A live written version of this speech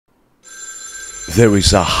There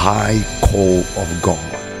is a high call of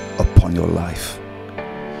God upon your life.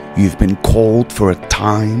 You've been called for a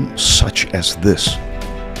time such as this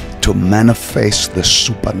to manifest the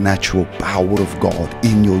supernatural power of God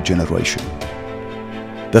in your generation.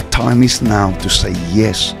 The time is now to say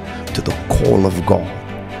yes to the call of God.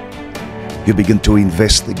 You begin to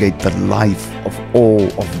investigate the life of all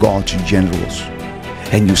of God's generals,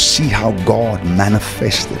 and you see how God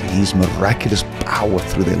manifested His miraculous power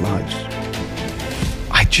through their lives.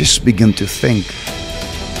 I just begin to think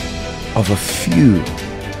of a few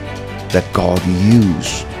that God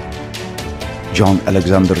used. John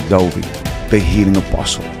Alexander Dowie, the healing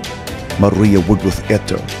apostle. Maria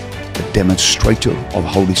Woodworth-Etter, the demonstrator of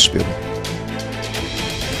Holy Spirit.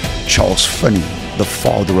 Charles Finney, the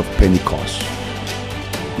father of Pentecost.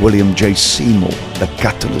 William J. Seymour, the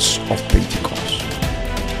catalyst of Pentecost.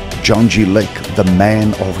 John G. Lake, the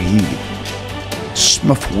man of healing.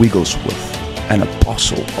 Smith Wigglesworth, an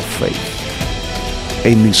apostle of faith.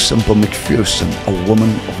 Amy Simple McPherson, a woman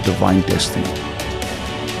of divine destiny.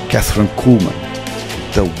 Catherine Kuhlman,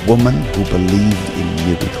 the woman who believed in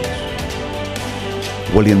miracles.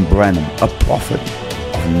 William Branham, a prophet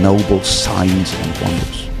of noble signs and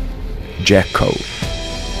wonders. Jack Coe,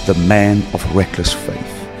 the man of reckless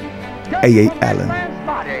faith. A. Allen,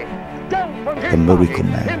 the miracle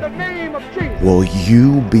man. Will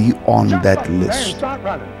you be on that list?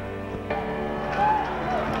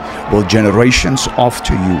 Will generations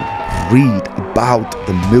after you read about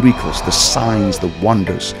the miracles, the signs, the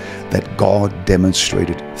wonders that God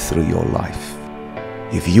demonstrated through your life?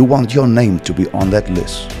 If you want your name to be on that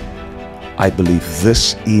list, I believe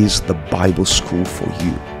this is the Bible school for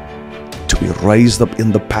you, to be raised up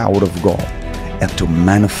in the power of God and to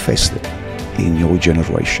manifest it in your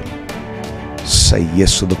generation. Say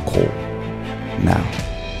yes to the call now.